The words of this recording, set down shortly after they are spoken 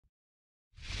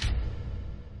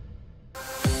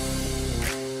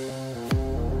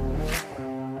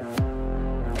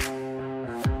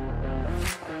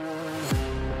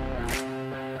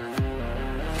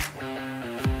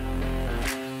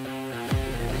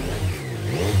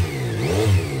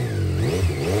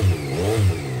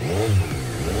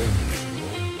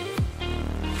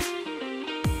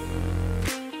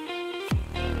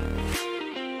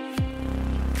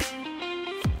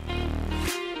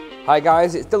Hi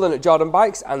guys, it's Dylan at Jordan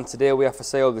Bikes and today we have for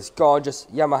sale this gorgeous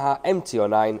Yamaha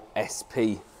MT-09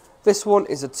 SP. This one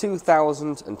is a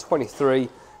 2023,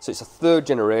 so it's a third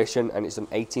generation and it's done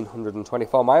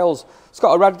 1824 miles. It's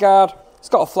got a rad guard, it's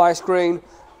got a fly screen,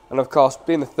 and of course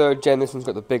being the third gen this one's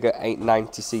got the bigger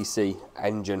 890cc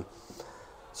engine.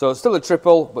 So it's still a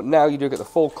triple, but now you do get the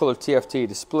full colour TFT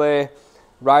display,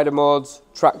 rider modes,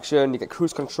 traction, you get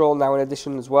cruise control now in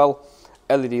addition as well,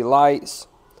 LED lights.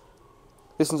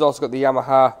 This one's also got the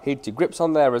Yamaha heated grips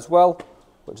on there as well,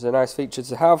 which is a nice feature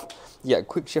to have. You get a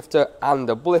quickshifter and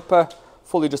a blipper,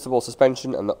 fully adjustable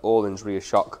suspension, and the Ohlins rear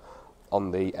shock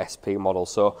on the SP model.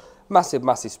 So massive,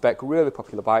 massive spec, really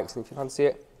popular bikes, and if you fancy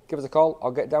it, give us a call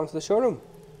or get down to the showroom.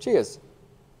 Cheers.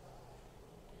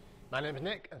 My name is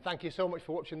Nick, and thank you so much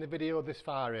for watching the video this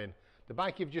far in. The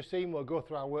bike you've just seen will go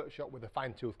through our workshop with a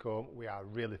fine-tooth comb. We are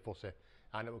really fussy,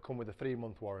 and it will come with a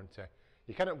 3-month warranty.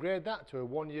 You can upgrade that to a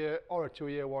 1-year or a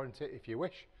 2-year warranty if you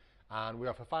wish, and we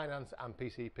offer finance and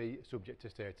PCP subject to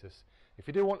status. If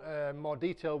you do want a more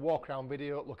detailed walk-around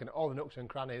video looking at all the nooks and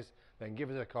crannies, then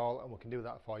give us a call and we can do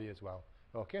that for you as well.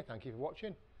 Okay, thank you for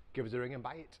watching. Give us a ring and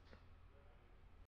buy it.